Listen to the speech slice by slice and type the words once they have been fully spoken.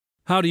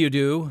How do you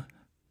do?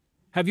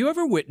 Have you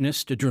ever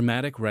witnessed a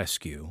dramatic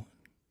rescue?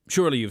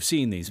 Surely you've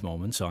seen these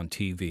moments on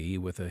TV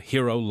with a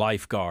hero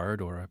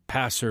lifeguard or a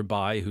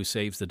passerby who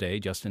saves the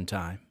day just in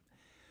time.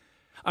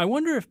 I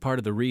wonder if part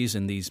of the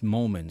reason these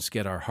moments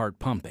get our heart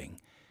pumping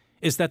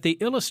is that they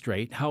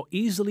illustrate how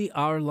easily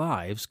our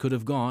lives could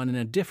have gone in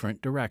a different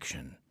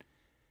direction.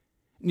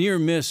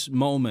 Near-miss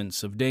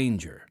moments of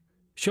danger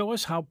show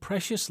us how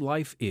precious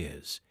life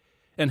is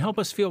and help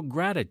us feel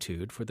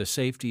gratitude for the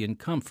safety and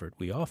comfort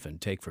we often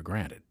take for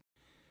granted.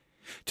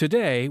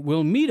 Today,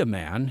 we'll meet a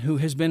man who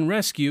has been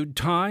rescued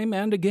time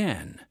and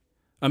again,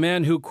 a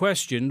man who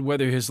questioned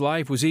whether his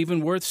life was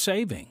even worth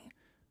saving,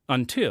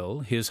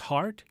 until his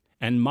heart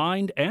and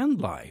mind and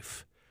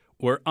life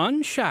were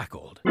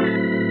unshackled.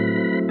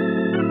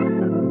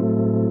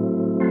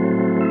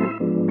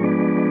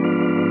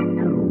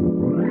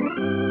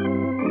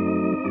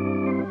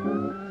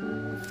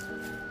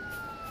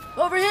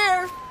 Over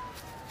here!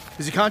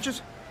 Is he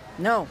conscious?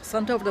 No,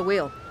 slumped over the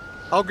wheel.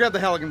 I'll grab the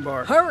Halligan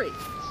bar. Hurry!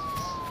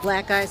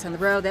 Black ice on the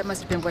road, that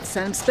must have been what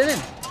sent him spinning.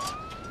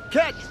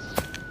 Catch!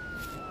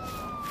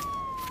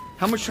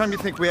 How much time do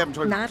you think we have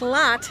until... Not a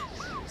lot.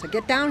 So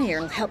get down here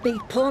and help me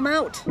pull him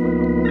out.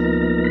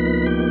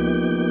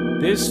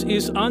 This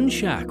is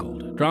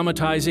Unshackled,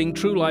 dramatizing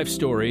true life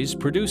stories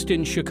produced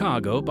in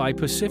Chicago by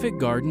Pacific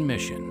Garden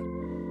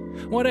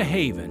Mission. What a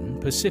haven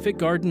Pacific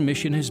Garden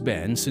Mission has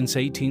been since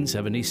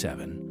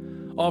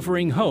 1877,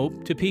 offering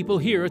hope to people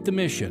here at the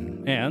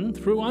mission and,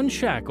 through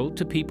Unshackled,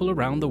 to people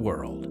around the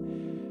world.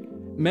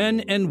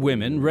 Men and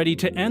women ready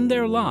to end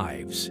their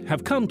lives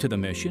have come to the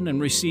mission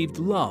and received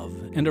love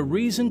and a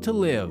reason to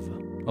live,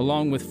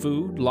 along with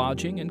food,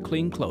 lodging, and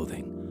clean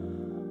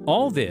clothing.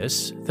 All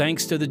this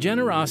thanks to the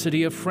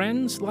generosity of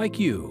friends like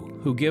you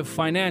who give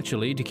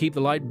financially to keep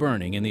the light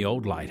burning in the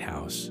old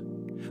lighthouse.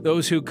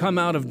 Those who come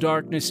out of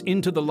darkness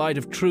into the light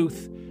of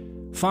truth,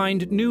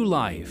 find new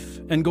life,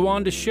 and go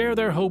on to share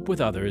their hope with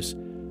others,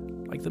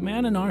 like the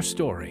man in our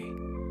story.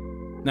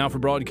 Now for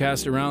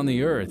broadcast around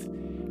the earth,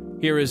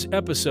 here is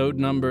episode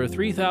number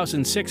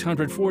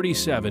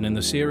 3647 in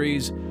the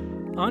series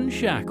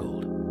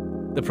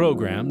Unshackled, the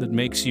program that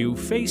makes you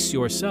face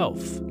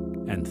yourself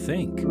and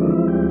think.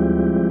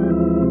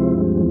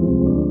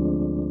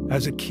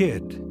 As a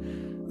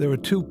kid, there were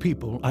two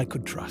people I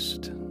could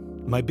trust,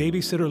 my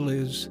babysitter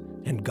Liz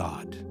and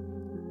God.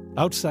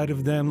 Outside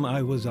of them,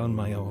 I was on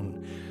my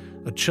own,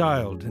 a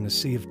child in a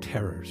sea of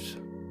terrors.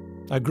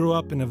 I grew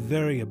up in a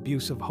very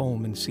abusive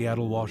home in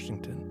Seattle,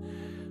 Washington.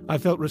 I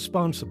felt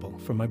responsible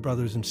for my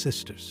brothers and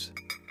sisters.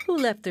 Who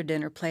left their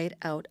dinner plate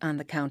out on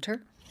the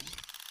counter?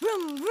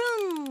 Vroom,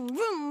 vroom,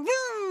 vroom,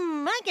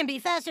 vroom. I can be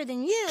faster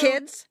than you.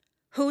 Kids,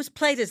 whose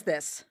plate is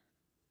this?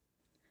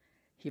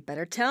 You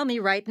better tell me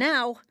right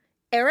now.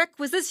 Eric,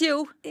 was this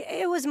you?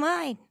 It was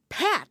mine.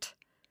 Pat,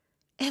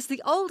 as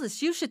the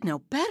oldest, you should know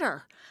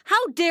better.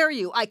 How dare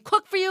you? I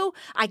cook for you.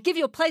 I give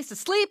you a place to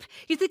sleep.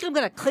 You think I'm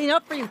going to clean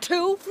up for you,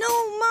 too?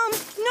 No, Mom,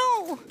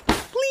 no.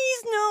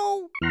 Please,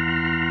 no.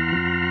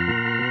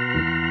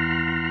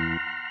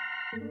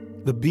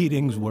 The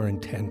beatings were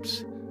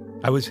intense.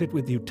 I was hit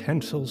with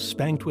utensils,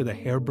 spanked with a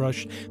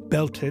hairbrush,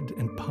 belted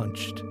and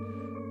punched.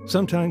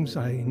 Sometimes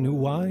I knew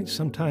why,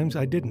 sometimes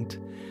I didn't.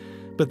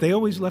 But they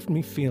always left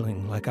me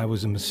feeling like I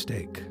was a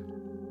mistake,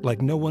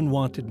 like no one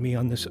wanted me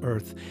on this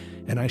earth,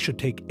 and I should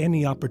take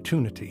any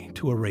opportunity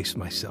to erase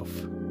myself.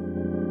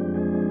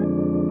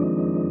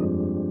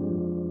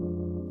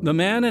 The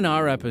man in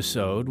our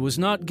episode was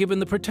not given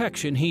the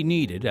protection he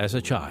needed as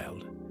a child.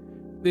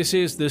 This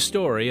is the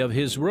story of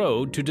his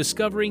road to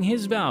discovering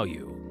his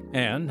value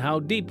and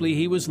how deeply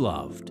he was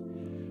loved.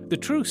 The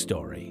true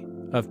story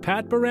of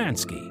Pat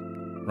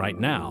Baranski, right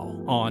now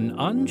on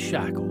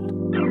Unshackled.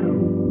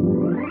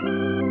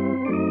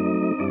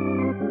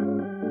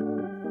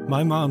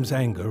 My mom's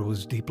anger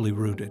was deeply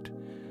rooted.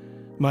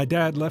 My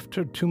dad left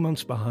her 2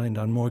 months behind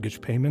on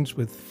mortgage payments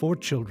with 4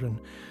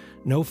 children,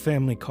 no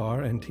family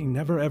car, and he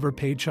never ever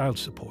paid child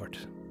support.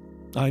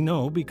 I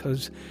know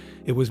because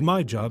it was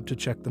my job to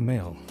check the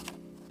mail.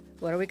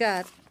 What do we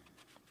got?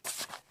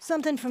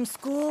 Something from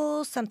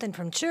school, something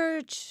from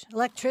church,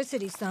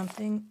 electricity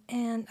something,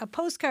 and a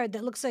postcard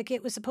that looks like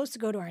it was supposed to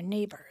go to our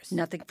neighbors.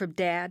 Nothing from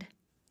Dad?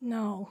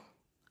 No.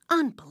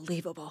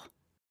 Unbelievable.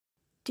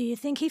 Do you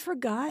think he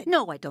forgot?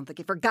 No, I don't think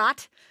he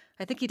forgot.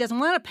 I think he doesn't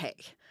want to pay.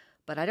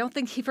 But I don't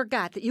think he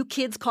forgot that you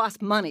kids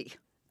cost money.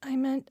 I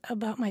meant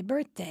about my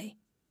birthday.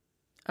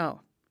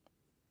 Oh.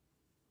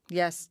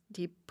 Yes,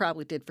 he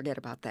probably did forget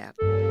about that.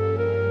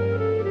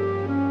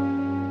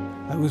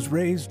 I was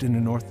raised in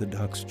an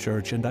Orthodox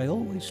church, and I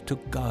always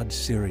took God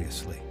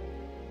seriously.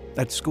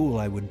 At school,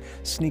 I would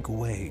sneak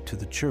away to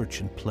the church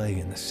and play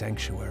in the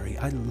sanctuary.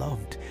 I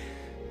loved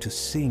to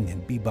sing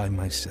and be by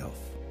myself.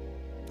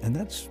 And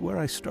that's where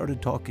I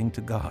started talking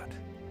to God.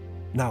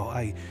 Now,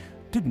 I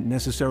didn't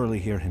necessarily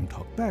hear him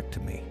talk back to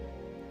me,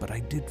 but I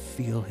did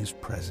feel his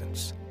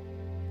presence.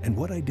 And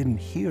what I didn't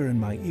hear in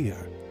my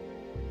ear,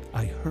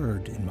 I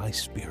heard in my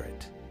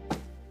spirit.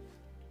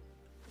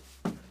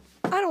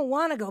 I don't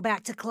want to go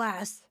back to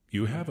class.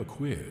 You have a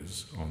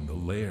quiz on the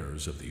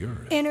layers of the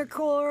Earth. Inner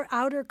core,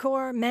 outer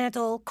core,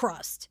 mantle,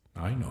 crust.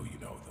 I know you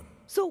know them.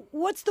 So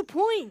what's the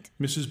point?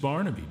 Mrs.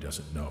 Barnaby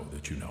doesn't know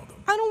that you know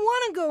them. I don't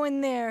want to go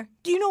in there.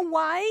 Do you know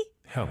why?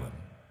 Helen.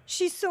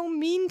 She's so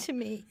mean to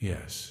me.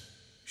 Yes,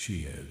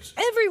 she is.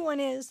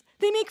 Everyone is.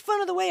 They make fun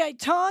of the way I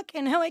talk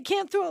and how I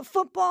can't throw a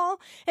football.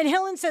 And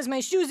Helen says my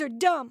shoes are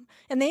dumb.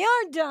 And they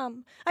are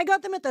dumb. I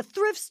got them at the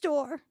thrift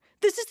store.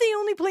 This is the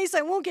only place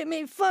I won't get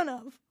made fun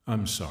of.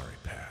 I'm sorry,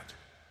 Pat.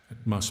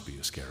 It must be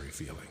a scary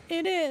feeling.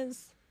 It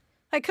is.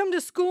 I come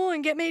to school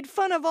and get made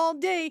fun of all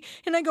day,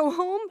 and I go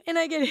home and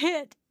I get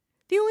hit.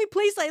 The only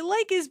place I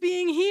like is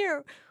being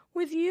here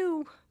with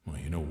you. Well,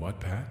 you know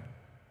what, Pat?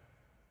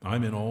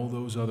 I'm in all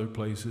those other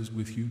places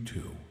with you,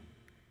 too.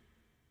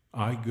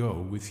 I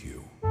go with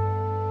you.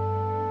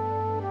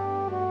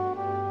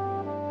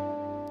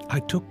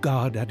 I took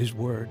God at his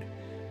word,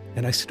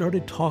 and I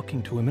started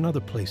talking to him in other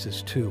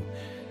places, too.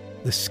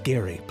 The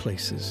scary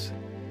places.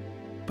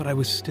 But I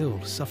was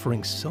still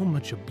suffering so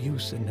much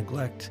abuse and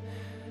neglect.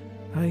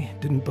 I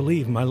didn't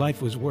believe my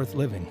life was worth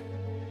living.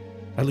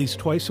 At least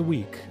twice a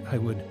week, I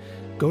would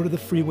go to the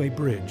freeway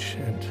bridge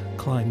and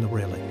climb the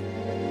railing.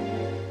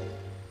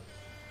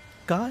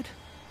 God?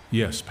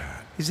 Yes,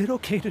 Pat. Is it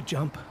okay to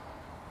jump?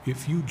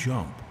 If you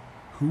jump,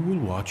 who will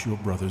watch your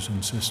brothers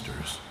and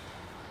sisters?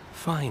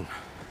 Fine.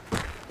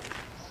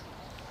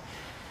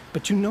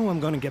 But you know I'm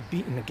going to get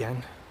beaten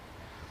again.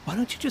 Why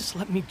don't you just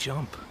let me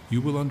jump?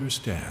 You will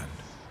understand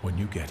when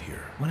you get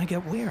here. When I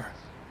get where?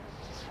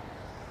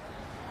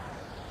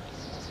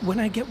 When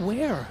I get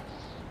where?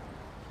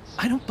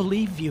 I don't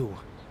believe you.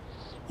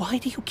 Why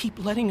do you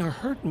keep letting her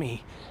hurt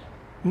me?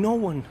 No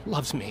one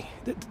loves me.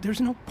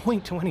 There's no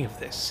point to any of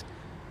this.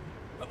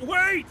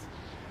 Wait!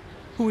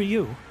 Who are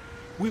you?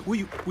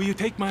 Will you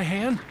take my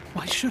hand?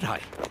 Why should I?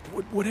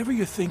 Whatever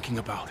you're thinking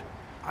about.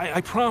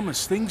 I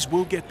promise things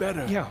will get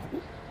better. Yeah,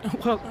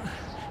 well,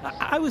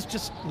 I was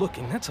just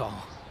looking, that's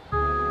all.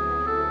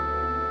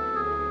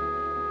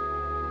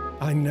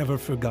 I never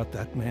forgot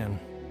that man.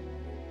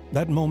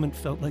 That moment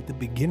felt like the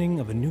beginning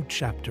of a new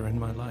chapter in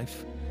my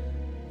life.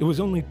 It was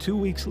only 2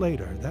 weeks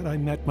later that I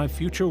met my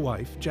future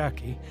wife,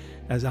 Jackie,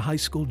 as a high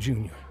school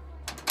junior.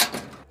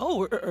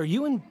 Oh, are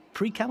you in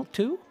pre-calc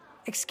too?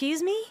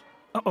 Excuse me?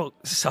 Oh,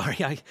 sorry,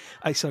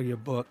 I saw your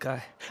book.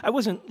 I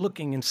wasn't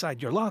looking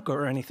inside your locker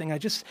or anything.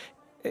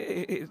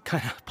 It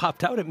kind of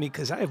popped out at me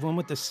because I have one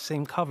with the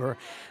same cover.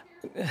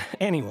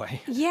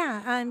 Anyway.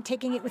 Yeah, I'm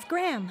taking it with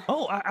Graham.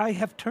 Oh, I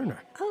have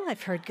Turner. Oh,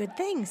 I've heard good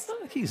things.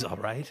 Oh, he's all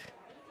right.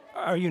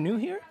 Are you new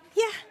here?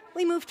 Yeah,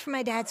 we moved for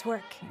my dad's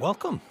work.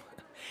 Welcome.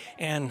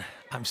 And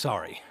I'm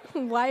sorry.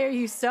 Why are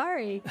you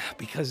sorry?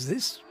 Because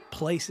this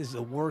place is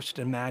the worst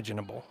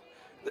imaginable.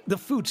 The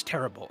food's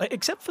terrible,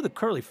 except for the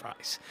curly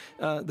fries.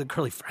 The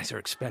curly fries are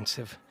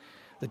expensive.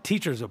 The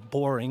teachers are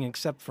boring,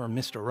 except for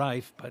Mr.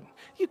 Reif, but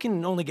you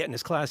can only get in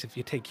his class if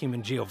you take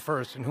human geo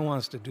first, and who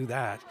wants to do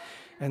that?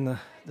 And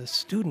the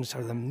students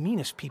are the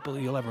meanest people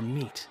you'll ever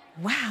meet.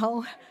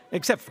 Wow.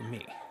 Except for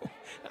me.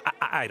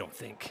 I don't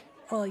think.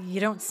 Well, you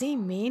don't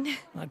seem mean.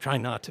 I try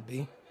not to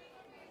be.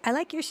 I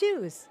like your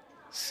shoes.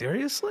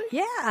 Seriously?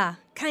 Yeah,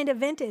 kind of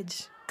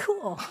vintage.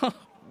 Cool.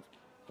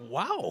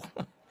 Wow.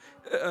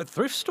 A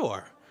thrift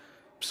store.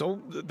 So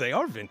they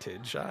are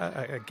vintage,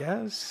 I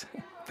guess.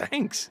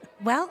 Thanks.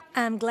 Well,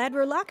 I'm glad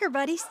we're locker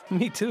buddies.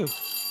 Me too.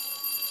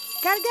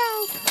 Gotta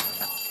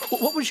go.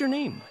 What was your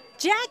name?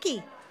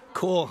 Jackie.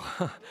 Cool.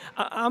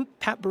 I'm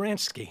Pat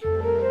Baranski.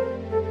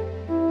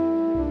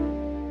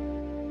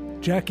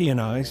 Jackie and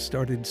I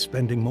started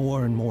spending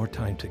more and more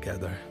time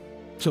together.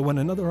 So when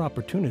another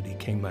opportunity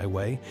came my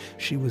way,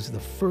 she was the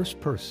first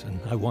person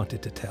I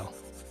wanted to tell.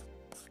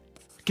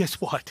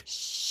 Guess what?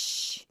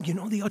 Shh. You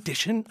know the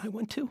audition I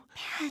went to?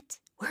 Pat,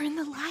 we're in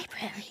the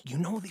library. You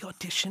know the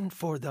audition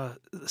for the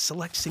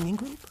select singing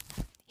group?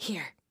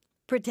 Here,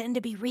 pretend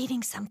to be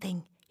reading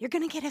something. You're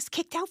gonna get us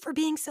kicked out for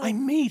being so... I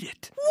made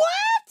it.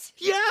 What?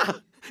 Yeah!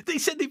 They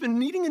said they've been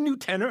needing a new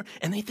tenor,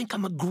 and they think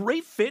I'm a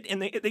great fit,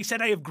 and they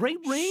said I have great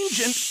range,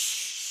 and...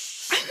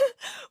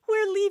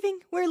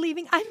 We're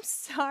leaving. I'm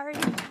sorry.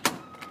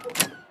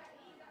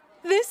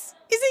 This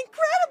is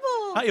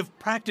incredible! I have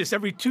practice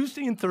every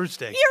Tuesday and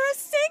Thursday. You're a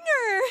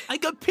singer! I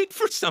got picked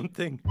for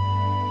something.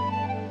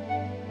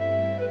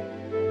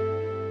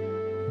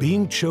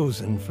 Being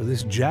chosen for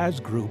this jazz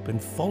group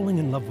and falling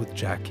in love with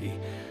Jackie,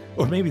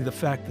 or maybe the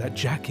fact that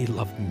Jackie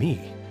loved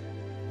me,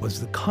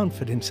 was the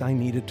confidence I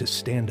needed to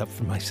stand up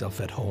for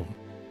myself at home.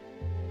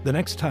 The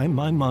next time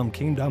my mom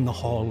came down the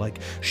hall like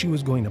she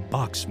was going to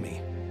box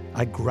me,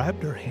 I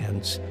grabbed her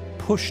hands,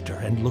 pushed her,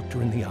 and looked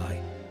her in the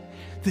eye.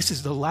 This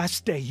is the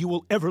last day you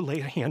will ever lay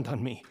a hand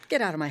on me.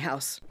 Get out of my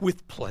house.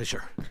 With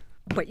pleasure.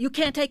 But you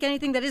can't take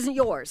anything that isn't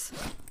yours.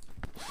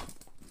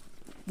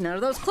 None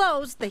of those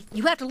clothes.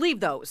 You have to leave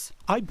those.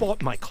 I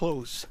bought my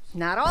clothes.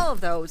 Not all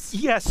of those.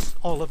 Yes,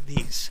 all of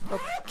these.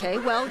 Okay,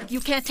 well, you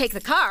can't take the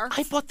car.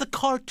 I bought the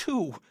car,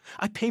 too.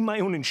 I pay my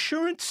own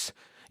insurance.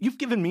 You've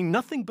given me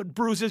nothing but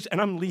bruises,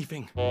 and I'm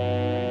leaving.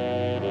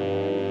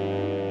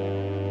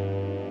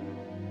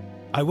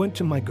 I went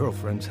to my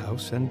girlfriend's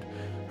house, and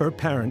Her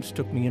parents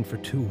took me in for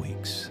 2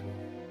 weeks.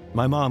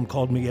 My mom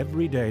called me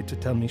every day to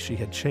tell me she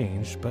had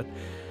changed, but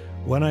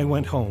when I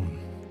went home,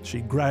 she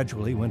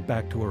gradually went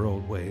back to her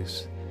old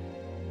ways.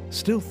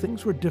 Still,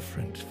 things were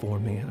different for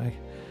me. I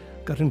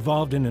got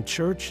involved in a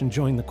church and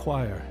joined the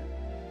choir.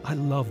 I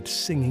loved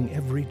singing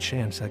every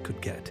chance I could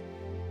get.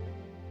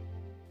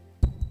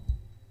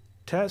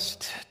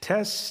 Test,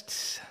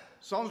 test.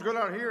 Sounds good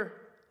out here.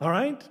 All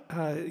right,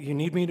 you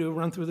need me to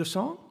run through the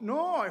song?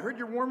 No, I heard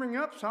you're warming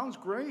up. Sounds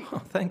great. Oh,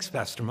 thanks,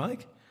 Pastor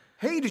Mike.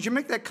 Hey, did you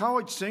make that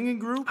college singing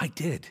group? I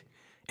did.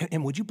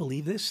 And would you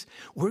believe this?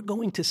 We're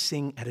going to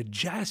sing at a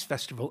jazz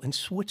festival in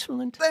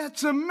Switzerland.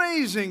 That's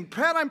amazing,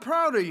 Pat. I'm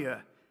proud of you.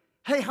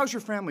 Hey, how's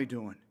your family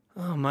doing?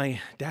 Oh, my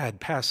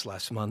dad passed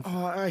last month.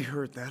 Oh, I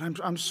heard that.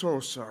 I'm so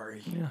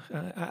sorry.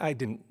 Yeah, I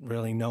didn't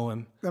really know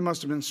him. That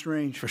must have been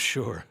strange. For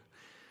sure.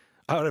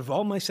 Out of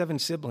all my 7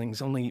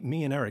 siblings, only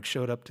me and Eric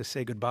showed up to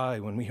say goodbye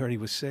when we heard he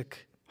was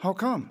sick. How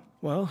come?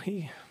 Well,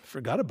 he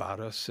forgot about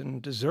us and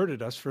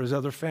deserted us for his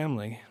other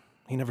family.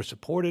 He never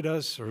supported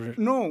us or...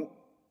 No,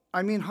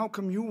 I mean, how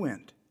come you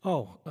went?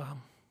 Oh,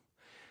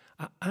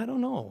 I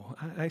don't know.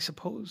 I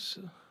suppose...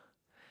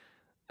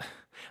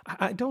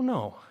 I don't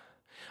know.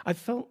 I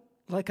felt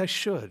like I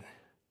should.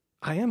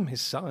 I am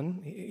his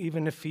son,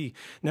 even if he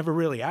never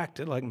really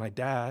acted like my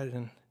dad,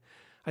 and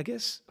I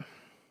guess...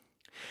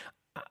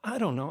 I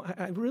don't know.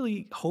 I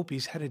really hope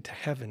he's headed to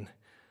heaven.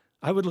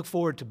 I would look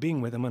forward to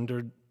being with him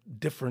under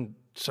different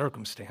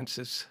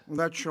circumstances. Well,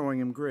 that's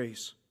showing him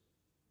grace.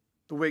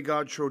 The way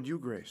God showed you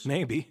grace.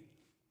 Maybe.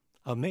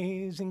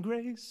 Amazing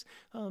grace,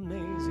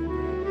 amazing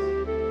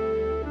grace.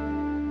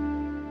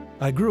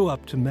 I grew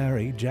up to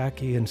marry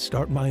Jackie and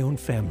start my own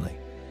family.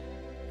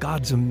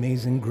 God's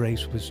amazing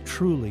grace was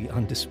truly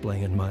on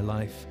display in my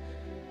life.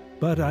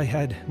 But I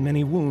had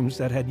many wounds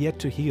that had yet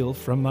to heal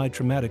from my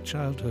traumatic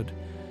childhood.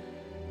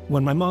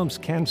 When my mom's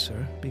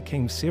cancer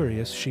became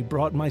serious, she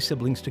brought my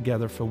siblings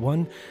together for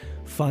one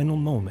final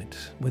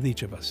moment with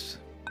each of us.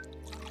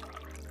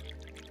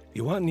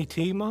 You want any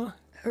tea, Ma?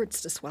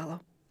 Hurts to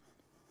swallow.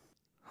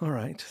 All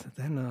right,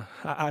 then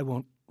I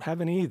won't have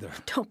any either.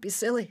 Don't be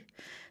silly.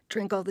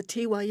 Drink all the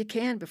tea while you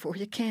can before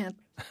you can't.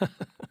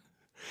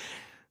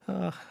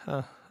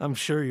 I'm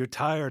sure you're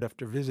tired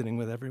after visiting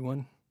with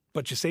everyone,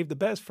 but you saved the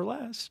best for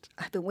last.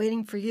 I've been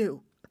waiting for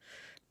you,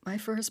 my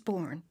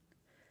firstborn.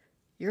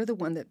 You're the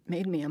one that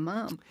made me a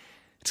mom.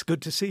 It's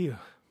good to see you.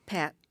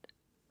 Pat,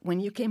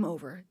 when you came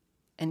over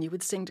and you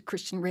would sing to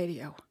Christian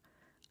radio,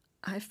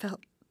 I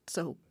felt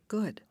so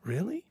good.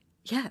 Really?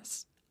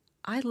 Yes,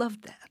 I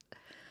loved that.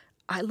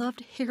 I loved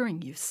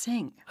hearing you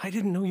sing. I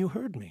didn't know you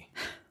heard me.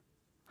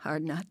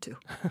 Hard not to.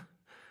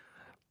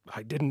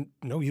 I didn't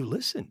know you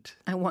listened.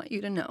 I want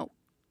you to know.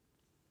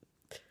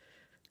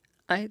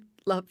 I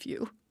love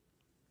you.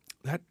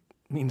 That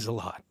means a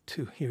lot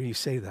to hear you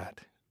say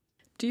that.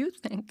 Do you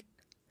think...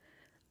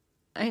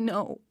 I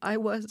know I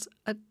was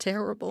a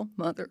terrible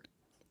mother,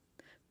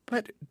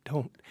 but...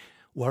 Don't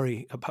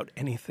worry about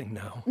anything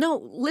now. No,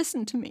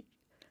 listen to me.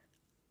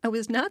 I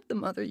was not the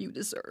mother you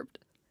deserved,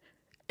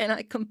 and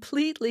I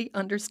completely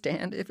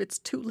understand if it's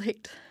too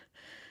late.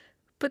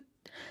 But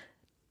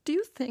do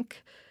you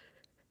think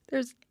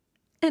there's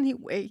any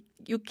way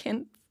you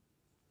can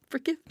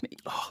forgive me?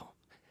 Oh,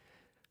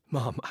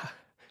 Mom,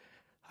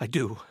 I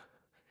do.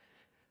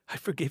 I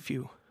forgive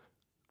you.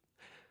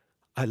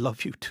 I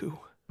love you, too.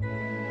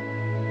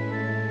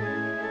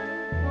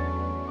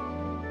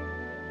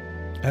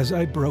 As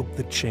I broke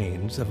the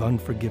chains of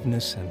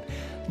unforgiveness and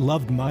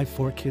loved my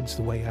 4 kids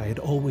the way I had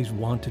always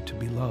wanted to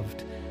be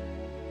loved,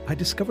 I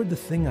discovered the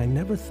thing I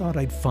never thought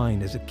I'd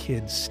find as a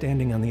kid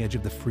standing on the edge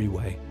of the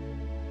freeway: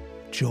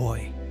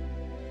 joy.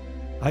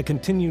 I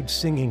continued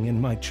singing in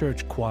my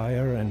church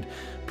choir and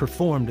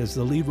performed as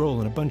the lead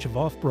role in a bunch of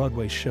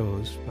off-Broadway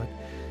shows, but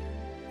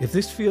if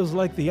this feels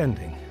like the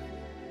ending,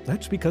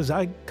 that's because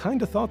I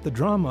kind of thought the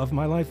drama of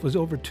my life was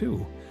over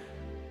too,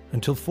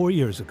 until 4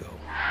 years ago.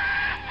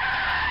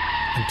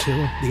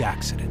 Until the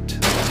accident.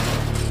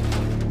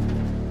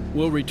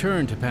 We'll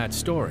return to Pat's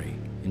story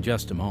in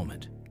just a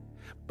moment.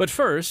 But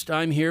first,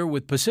 I'm here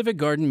with Pacific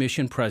Garden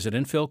Mission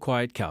President Phil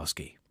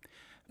Kwiatkowski.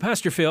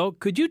 Pastor Phil,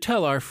 could you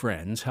tell our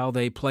friends how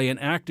they play an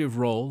active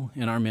role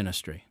in our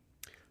ministry?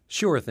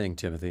 Sure thing,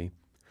 Timothy.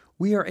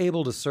 We are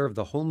able to serve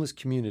the homeless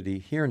community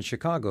here in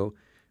Chicago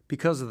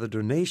because of the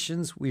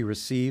donations we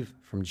receive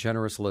from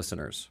generous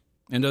listeners.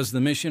 And does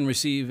the mission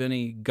receive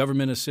any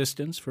government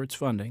assistance for its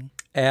funding?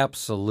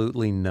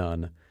 Absolutely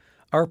none.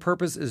 Our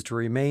purpose is to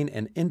remain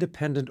an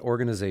independent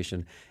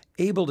organization,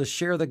 able to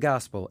share the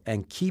gospel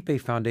and keep a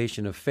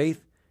foundation of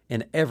faith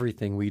in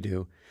everything we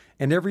do.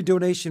 And every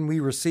donation we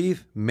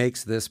receive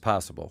makes this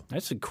possible.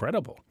 That's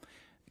incredible.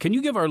 Can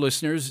you give our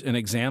listeners an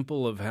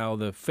example of how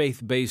the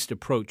faith-based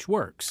approach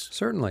works?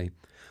 Certainly.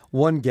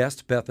 One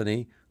guest,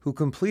 Bethany, who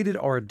completed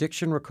our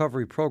addiction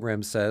recovery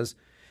program, says,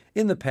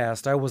 "In the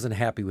past, I wasn't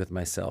happy with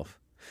myself.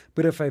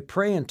 But if I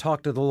pray and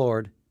talk to the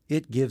Lord,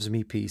 it gives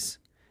me peace,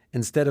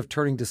 instead of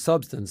turning to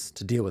substance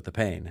to deal with the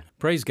pain."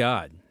 Praise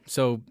God.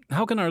 So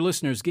how can our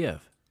listeners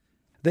give?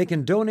 They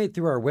can donate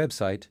through our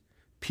website,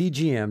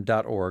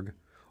 pgm.org,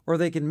 or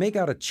they can make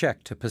out a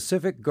check to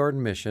Pacific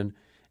Garden Mission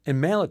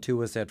and mail it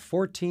to us at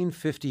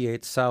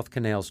 1458 South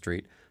Canal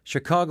Street,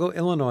 Chicago,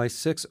 Illinois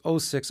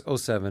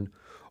 60607,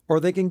 or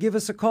they can give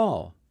us a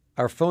call.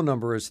 Our phone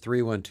number is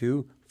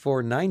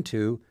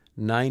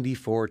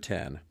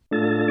 312-492-9410.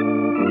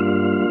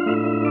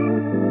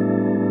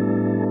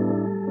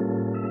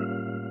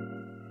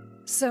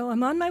 So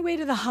I'm on my way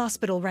to the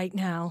hospital right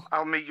now.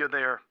 I'll meet you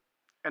there.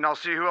 And I'll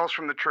see who else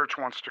from the church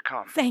wants to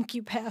come. Thank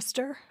you,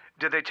 Pastor.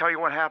 Did they tell you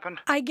what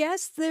happened? I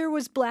guess there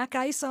was black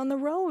ice on the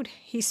road.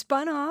 He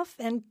spun off,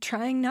 and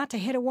trying not to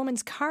hit a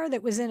woman's car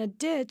that was in a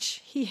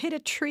ditch, he hit a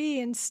tree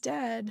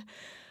instead.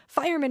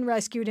 Firemen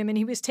rescued him, and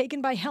he was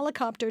taken by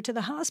helicopter to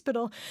the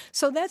hospital.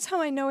 So that's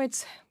how I know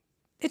it's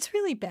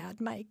really bad,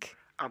 Mike.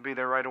 I'll be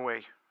there right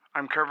away.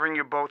 I'm covering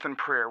you both in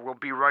prayer. We'll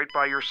be right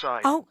by your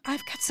side. Oh,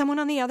 I've got someone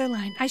on the other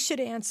line. I should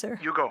answer.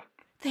 You go.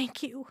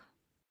 Thank you.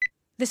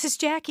 This is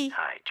Jackie.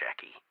 Hi,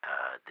 Jackie.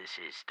 This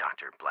is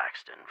Dr.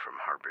 Blackston from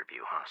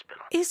Harborview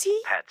Hospital. Is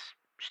he? Pat's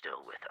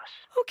still with us.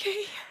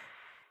 Okay.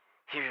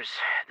 Here's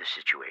the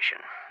situation.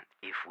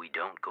 If we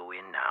don't go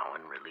in now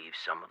and relieve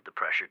some of the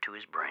pressure to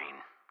his brain,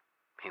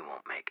 he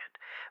won't make it.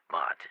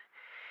 But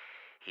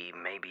he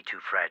may be too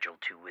fragile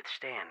to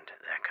withstand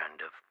that kind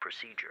of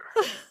procedure.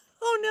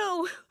 Oh,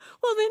 no.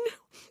 Well, then,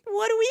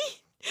 what do we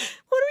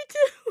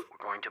do?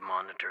 We're going to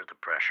monitor the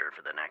pressure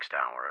for the next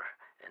hour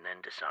and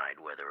then decide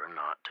whether or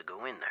not to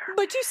go in there.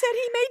 But you said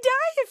he may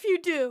die if you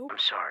do. I'm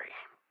sorry,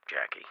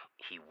 Jackie.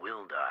 He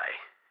will die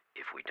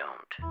if we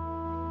don't.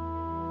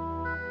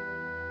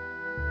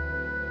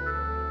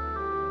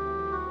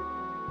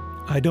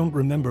 I don't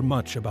remember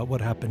much about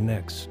what happened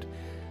next.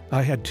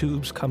 I had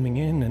tubes coming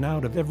in and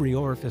out of every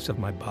orifice of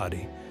my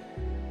body.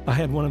 I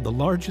had one of the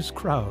largest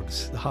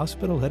crowds the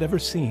hospital had ever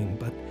seen,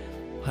 but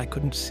I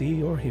couldn't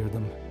see or hear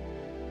them.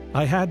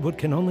 I had what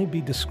can only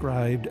be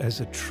described as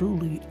a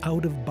truly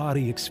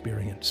out-of-body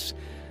experience,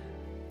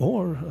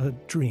 or a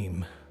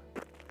dream.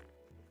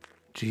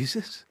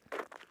 Jesus?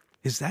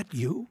 Is that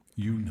you?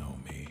 You know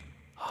me.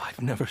 Oh,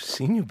 I've never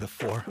seen you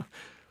before.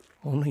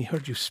 Only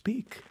heard you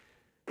speak.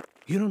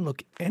 You don't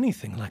look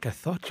anything like I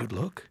thought you'd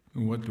look.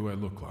 What do I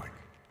look like?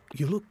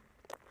 You look...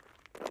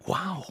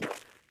 Wow.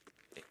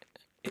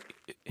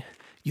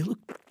 You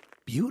look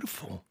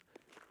beautiful.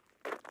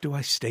 Do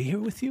I stay here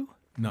with you?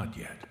 Not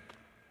yet.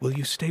 Will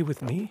you stay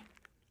with me?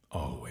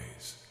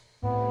 Always.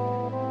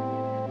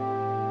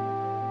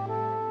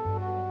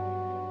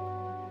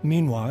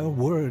 Meanwhile,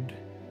 word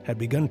had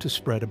begun to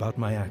spread about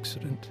my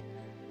accident.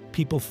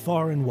 People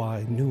far and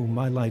wide knew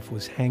my life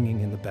was hanging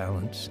in the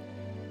balance.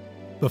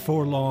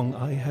 Before long,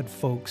 I had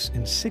folks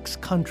in 6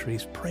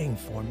 countries praying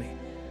for me.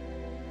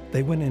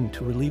 They went in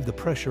to relieve the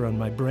pressure on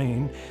my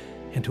brain,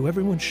 and to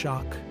everyone's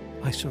shock,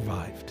 I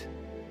survived.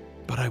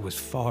 But I was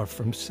far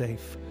from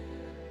safe.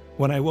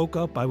 When I woke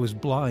up, I was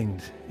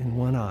blind in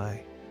one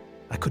eye.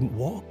 I couldn't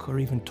walk or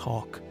even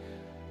talk.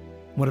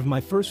 One of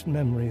my first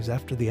memories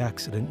after the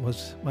accident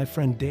was my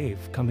friend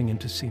Dave coming in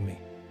to see me.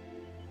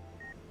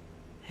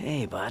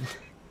 Hey, bud.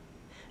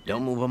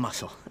 Don't move a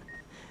muscle.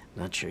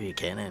 Not sure you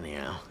can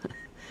anyhow.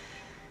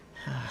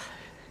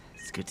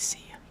 It's good to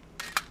see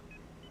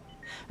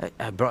you.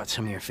 I brought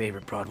some of your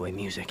favorite Broadway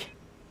music.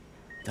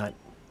 Thought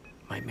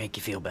might make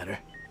you feel better.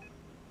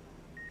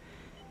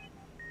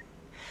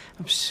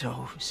 I'm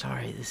so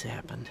sorry this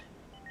happened.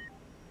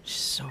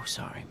 So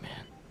sorry,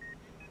 man.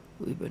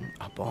 We've been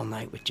up all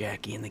night with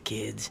Jackie and the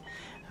kids.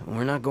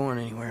 We're not going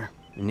anywhere.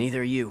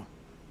 Neither are you.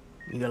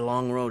 You got a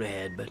long road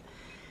ahead, but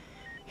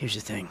here's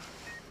the thing.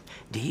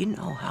 Do you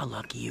know how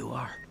lucky you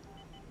are?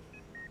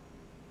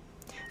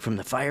 From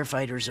the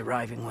firefighters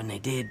arriving when they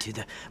did to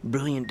the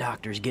brilliant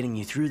doctors getting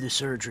you through the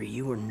surgery,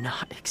 you were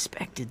not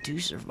expected to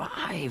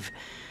survive.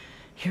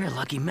 You're a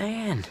lucky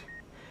man.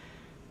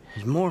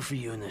 There's more for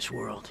you in this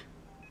world.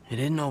 It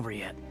isn't over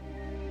yet.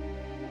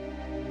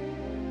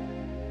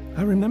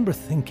 I remember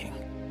thinking,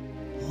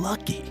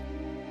 lucky?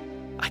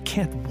 I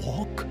can't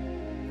walk,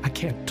 I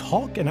can't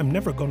talk, and I'm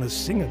never going to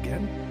sing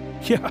again.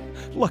 Yeah,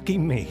 lucky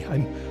me.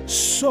 I'm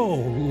so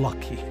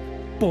lucky.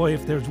 Boy,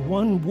 if there's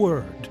one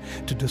word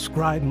to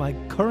describe my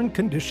current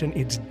condition,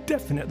 it's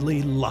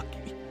definitely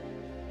lucky.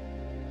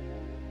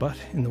 But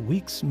in the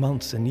weeks,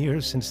 months, and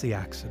years since the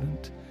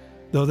accident,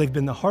 though they've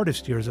been the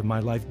hardest years of my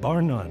life,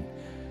 bar none,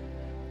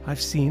 I've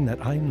seen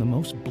that I'm the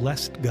most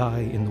blessed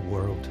guy in the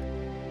world.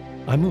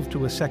 I moved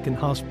to a second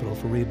hospital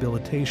for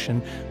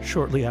rehabilitation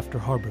shortly after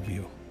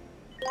Harborview.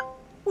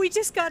 We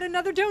just got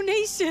another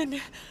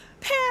donation.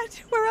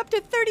 Pat, we're up to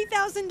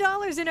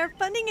 $30,000 in our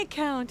funding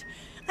account.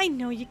 I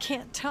know you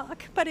can't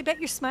talk, but I bet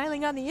you're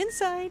smiling on the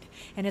inside.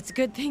 And it's a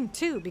good thing,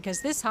 too,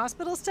 because this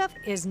hospital stuff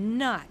is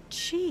not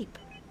cheap.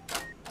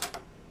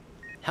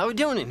 How we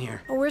doing in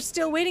here? We're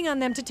still waiting on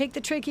them to take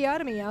the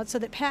tracheotomy out so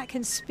that Pat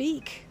can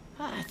speak.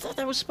 I thought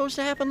that was supposed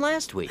to happen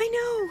last week. I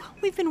know.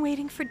 We've been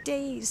waiting for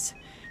days.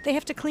 They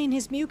have to clean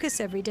his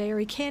mucus every day or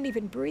he can't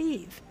even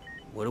breathe.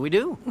 What do we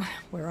do?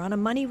 We're on a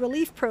money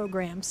relief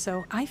program,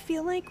 so I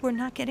feel like we're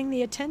not getting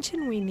the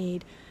attention we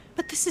need.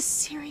 But this is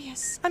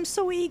serious. I'm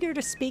so eager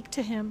to speak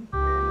to him.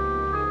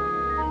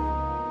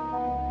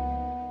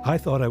 I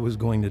thought I was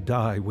going to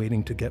die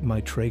waiting to get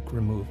my trach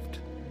removed.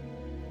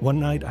 One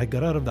night, I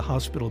got out of the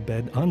hospital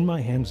bed on my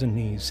hands and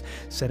knees,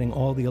 setting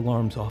all the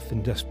alarms off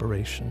in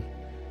desperation.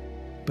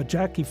 But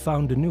Jackie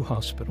found a new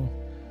hospital,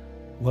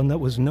 one that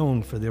was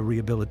known for their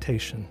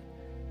rehabilitation.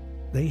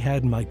 They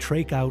had my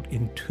trach out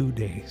in 2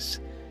 days,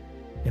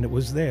 and it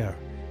was there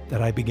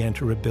that I began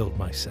to rebuild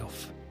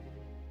myself.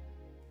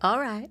 All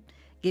right.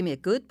 Give me a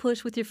good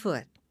push with your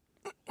foot.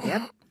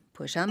 Yep.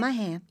 Push on my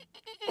hand.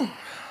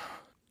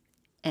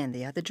 And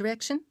the other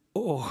direction?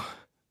 Oh,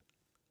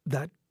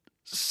 that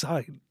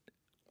side.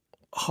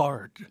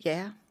 Hard.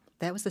 Yeah,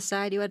 that was the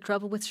side you had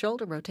trouble with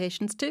shoulder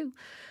rotations, too.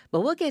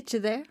 But we'll get you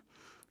there.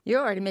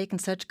 You're already making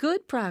such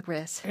good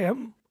progress.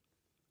 Am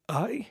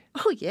I?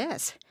 Oh,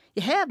 yes.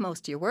 You have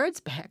most of your words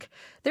back.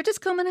 They're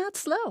just coming out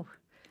slow.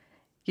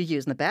 You're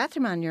using the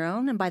bathroom on your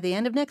own, and by the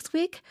end of next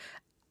week,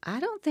 I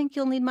don't think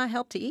you'll need my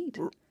help to eat.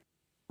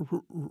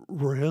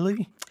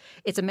 Really?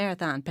 It's a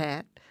marathon,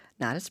 Pat,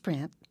 not a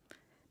sprint.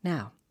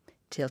 Now,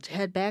 tilt your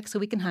head back so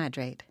we can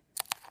hydrate.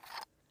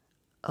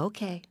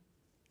 Okay,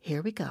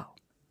 here we go.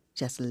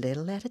 Just a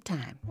little at a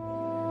time.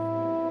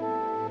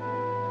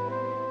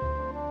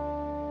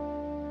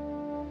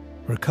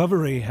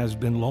 Recovery has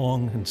been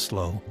long and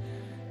slow,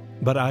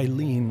 but I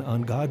lean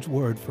on God's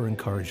word for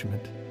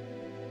encouragement.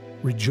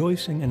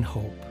 Rejoicing in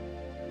hope,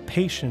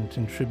 patient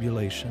in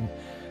tribulation,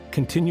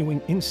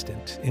 continuing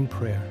instant in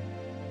prayer,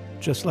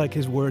 just like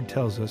his word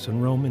tells us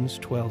in Romans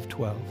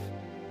 12:12.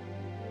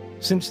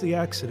 Since the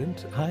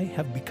accident, I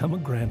have become a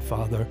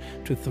grandfather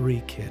to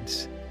 3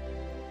 kids.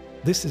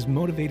 This has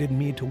motivated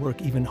me to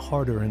work even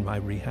harder in my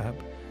rehab.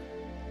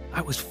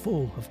 I was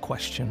full of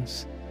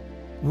questions.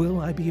 Will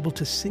I be able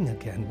to sing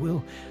again?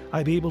 Will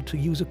I be able to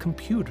use a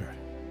computer,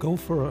 go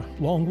for a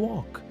long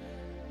walk?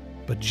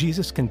 But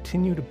Jesus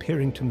continued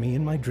appearing to me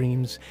in my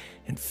dreams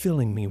and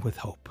filling me with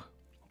hope.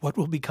 What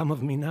will become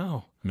of me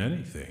now?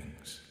 Many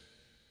things.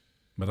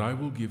 But I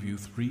will give you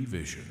 3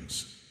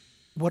 visions.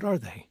 What are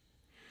they?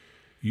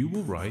 You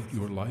will write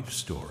your life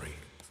story.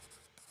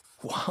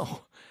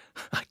 Wow,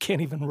 I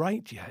can't even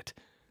write yet.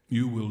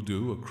 You will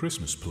do a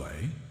Christmas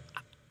play.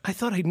 I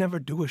thought I'd never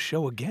do a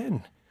show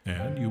again.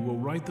 And you will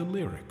write the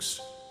lyrics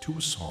to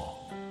a song.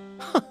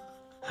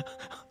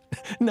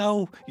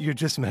 No, you're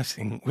just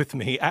messing with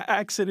me.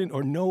 Accident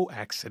or no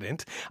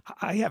accident,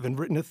 I haven't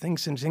written a thing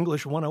since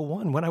English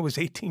 101 when I was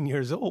 18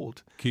 years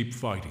old. Keep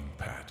fighting,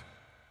 Pat.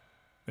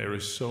 There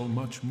is so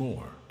much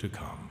more to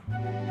come.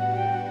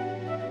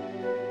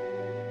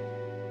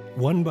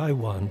 One by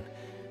one,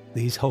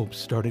 these hopes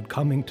started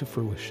coming to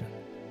fruition.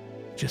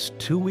 Just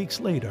 2 weeks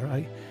later,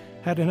 I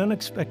had an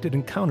unexpected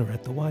encounter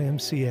at the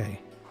YMCA.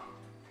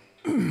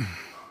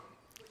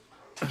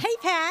 Hey,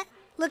 Pat,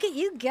 look at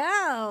you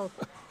go.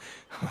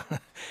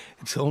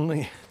 It's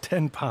only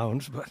 10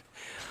 pounds, but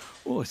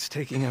it's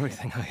taking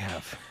everything I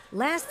have.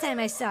 Last time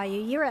I saw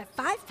you, you were at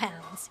 5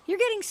 pounds. You're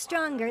getting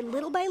stronger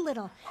little by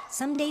little.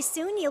 Someday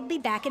soon, you'll be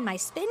back in my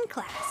spin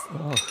class.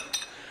 Oh,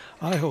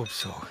 I hope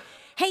so.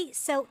 Hey,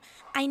 so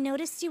I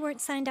noticed you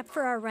weren't signed up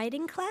for our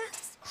writing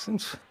class?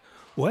 Since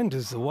when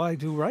does the Y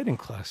do writing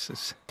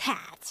classes?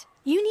 Pat,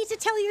 you need to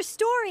tell your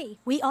story.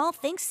 We all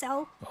think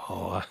so.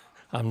 Oh,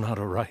 I'm not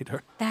a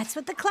writer. That's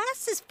what the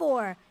class is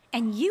for.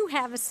 And you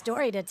have a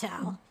story to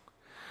tell.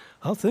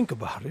 I'll think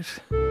about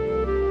it.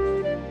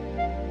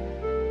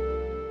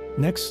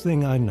 Next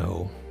thing I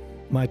know,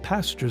 my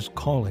pastor's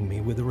calling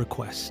me with a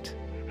request.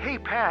 Hey,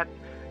 Pat,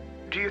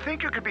 do you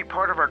think you could be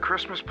part of our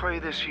Christmas play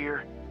this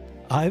year?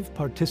 I've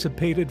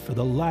participated for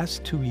the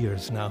last 2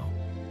 years now.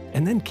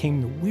 And then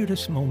came the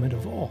weirdest moment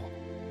of all.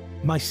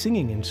 My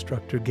singing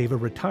instructor gave a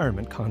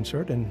retirement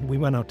concert, and we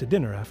went out to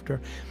dinner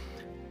after.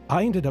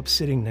 I ended up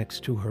sitting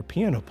next to her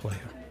piano player.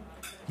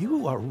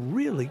 You are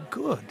really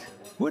good.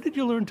 Where did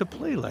you learn to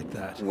play like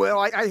that? Well,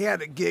 I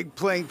had a gig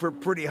playing for a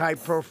pretty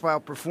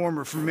high-profile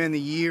performer for many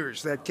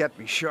years. That kept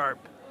me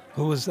sharp.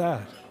 Who was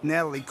that?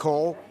 Natalie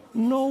Cole.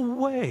 No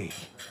way.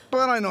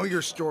 But I know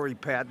your story,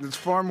 Pat, and it's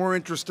far more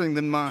interesting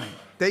than mine.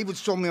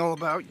 David's told me all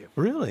about you.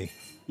 Really?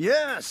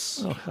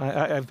 Yes. Oh,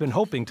 I've been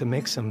hoping to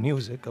make some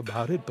music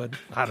about it, but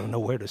I don't know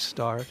where to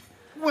start.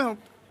 Well,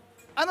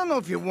 I don't know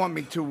if you want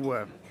me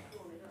to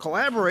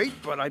collaborate,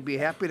 but I'd be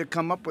happy to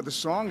come up with a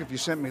song if you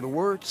sent me the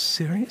words.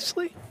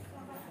 Seriously?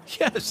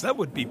 Yes, that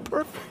would be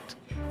perfect.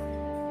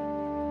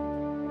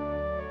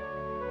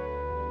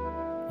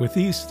 With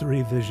these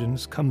 3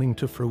 visions coming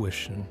to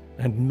fruition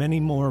and many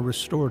more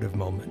restorative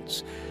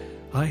moments,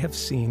 I have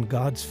seen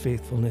God's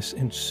faithfulness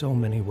in so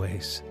many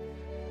ways.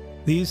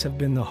 These have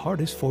been the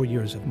hardest 4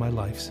 years of my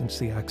life since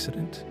the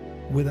accident,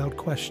 without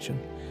question.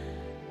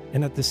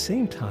 And at the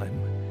same time,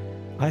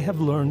 I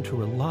have learned to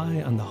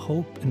rely on the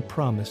hope and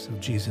promise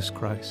of Jesus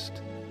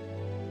Christ.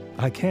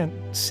 I can't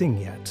sing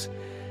yet,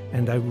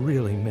 and I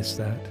really miss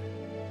that.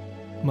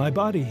 My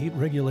body heat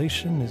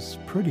regulation is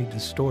pretty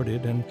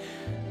distorted, and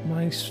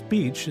my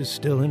speech is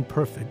still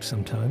imperfect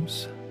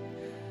sometimes.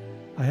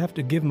 I have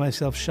to give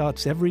myself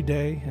shots every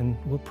day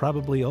and will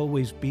probably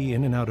always be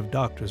in and out of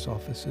doctor's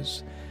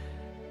offices.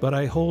 But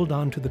I hold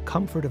on to the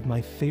comfort of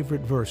my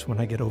favorite verse when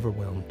I get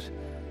overwhelmed.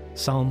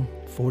 Psalm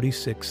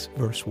 46,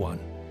 verse 1.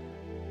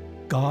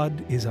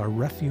 God is our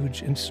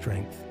refuge and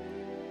strength,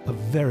 a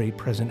very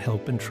present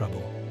help in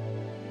trouble.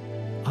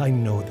 I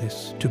know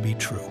this to be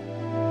true.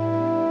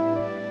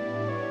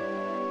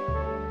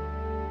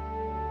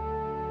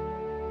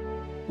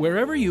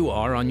 Wherever you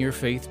are on your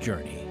faith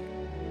journey,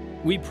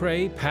 we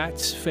pray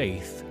Pat's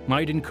faith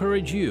might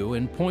encourage you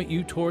and point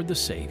you toward the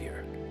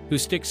Savior, who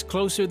sticks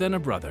closer than a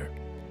brother.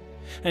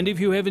 And if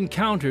you have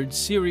encountered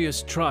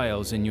serious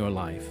trials in your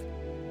life,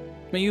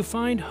 may you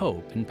find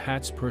hope in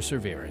Pat's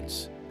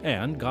perseverance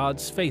and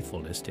God's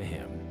faithfulness to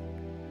him.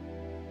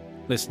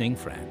 Listening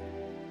friend,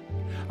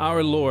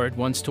 our Lord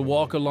wants to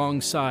walk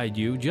alongside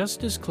you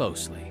just as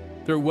closely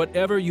through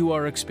whatever you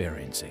are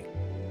experiencing.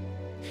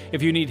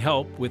 If you need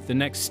help with the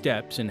next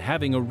steps in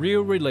having a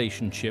real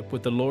relationship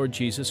with the Lord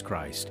Jesus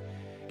Christ,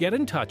 get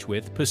in touch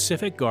with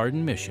Pacific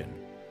Garden Mission,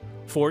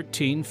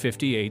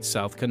 1458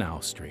 South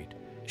Canal Street,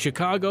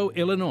 Chicago,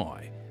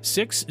 Illinois,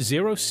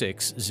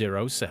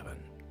 60607.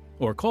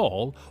 Or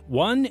call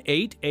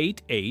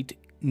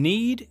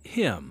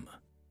 1-888-NEED-HIM.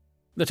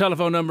 The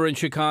telephone number in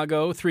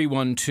Chicago,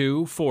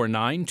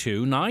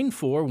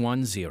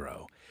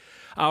 312-492-9410.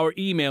 Our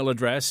email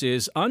address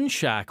is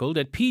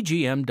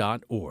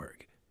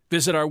unshackled@pgm.org.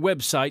 Visit our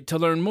website to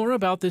learn more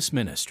about this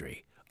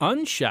ministry,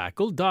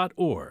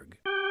 unshackled.org.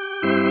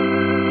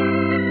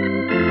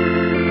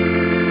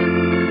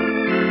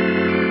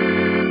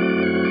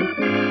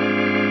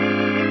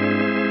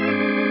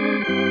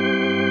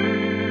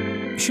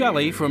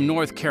 Shelley from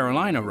North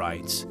Carolina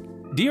writes,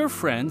 Dear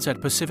friends at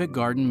Pacific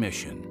Garden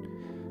Mission,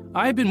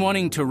 I have been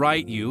wanting to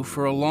write you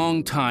for a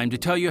long time to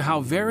tell you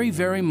how very,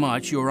 very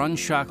much your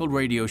Unshackled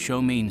radio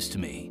show means to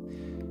me,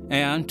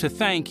 and to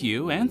thank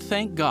you and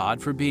thank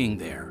God for being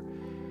there.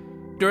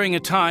 During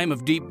a time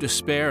of deep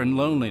despair and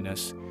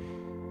loneliness,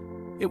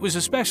 it was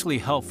especially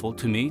helpful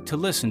to me to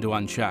listen to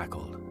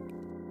Unshackled.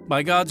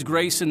 By God's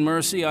grace and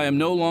mercy, I am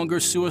no longer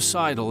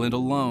suicidal and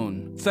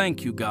alone.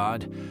 Thank you,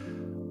 God.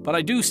 But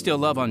I do still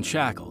love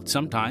Unshackled.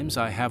 Sometimes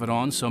I have it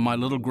on so my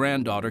little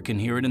granddaughter can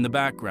hear it in the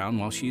background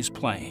while she is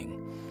playing.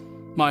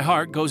 My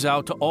heart goes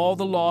out to all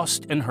the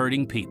lost and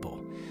hurting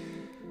people.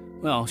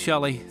 Well,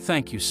 Shelley,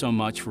 thank you so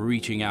much for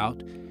reaching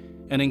out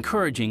and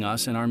encouraging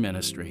us in our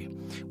ministry.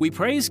 We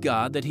praise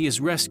God that He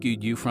has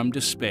rescued you from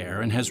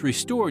despair and has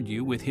restored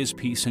you with His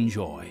peace and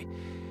joy.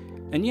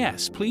 And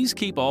yes, please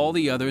keep all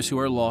the others who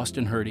are lost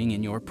and hurting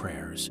in your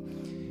prayers.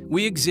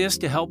 We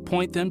exist to help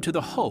point them to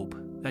the hope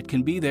that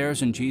can be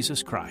theirs in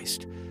Jesus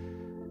Christ.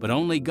 But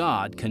only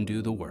God can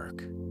do the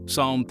work.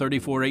 Psalm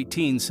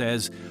 34:18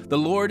 says, The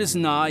Lord is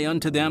nigh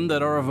unto them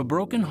that are of a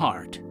broken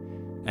heart,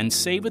 and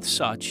saveth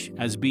such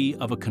as be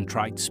of a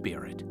contrite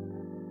spirit.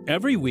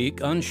 Every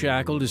week,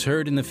 Unshackled is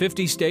heard in the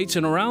 50 states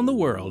and around the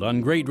world on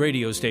great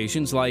radio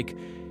stations like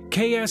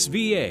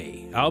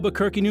KSVA,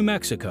 Albuquerque, New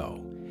Mexico,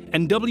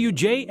 and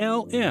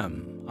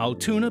WJLM,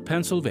 Altoona,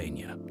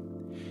 Pennsylvania.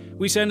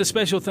 We send a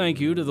special thank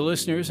you to the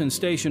listeners and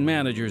station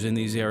managers in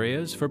these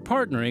areas for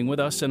partnering with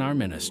us in our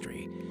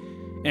ministry.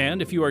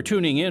 And if you are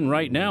tuning in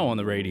right now on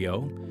the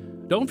radio,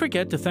 don't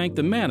forget to thank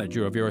the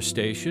manager of your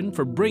station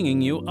for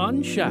bringing you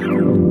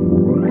Unshackled.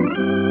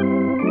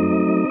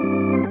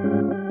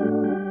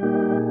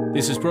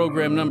 This is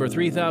program number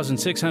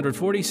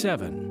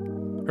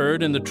 3647.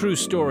 Heard in the true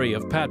story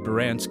of Pat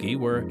Baranski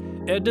were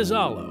Ed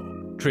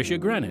DiZallo, Tricia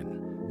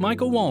Grennan,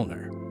 Michael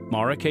Wallner,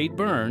 Mara Kate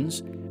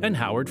Burns, and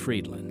Howard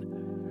Friedland.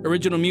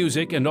 Original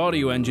music and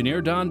audio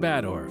engineer Don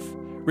Badorf.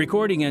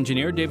 Recording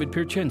engineer David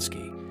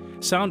Pierczynski.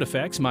 Sound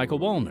effects Michael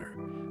Wallner.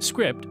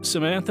 Script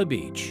Samantha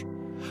Beach.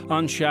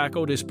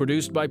 Unshackled is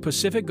produced by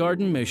Pacific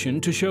Garden Mission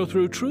to show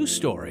through true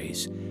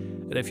stories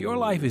that if your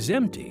life is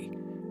empty,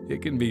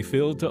 it can be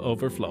filled to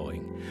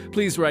overflowing.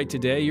 Please write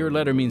today. Your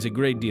letter means a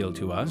great deal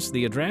to us.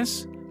 The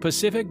address?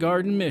 Pacific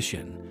Garden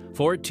Mission,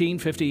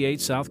 1458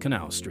 South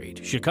Canal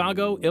Street,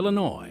 Chicago,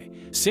 Illinois,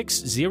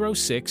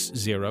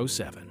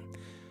 60607.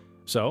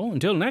 So,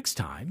 until next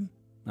time,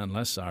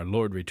 unless our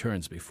Lord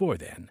returns before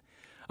then,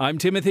 I'm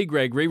Timothy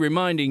Gregory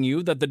reminding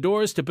you that the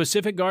doors to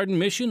Pacific Garden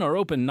Mission are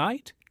open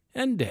night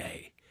and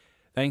day.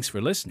 Thanks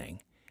for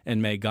listening,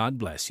 and may God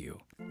bless you.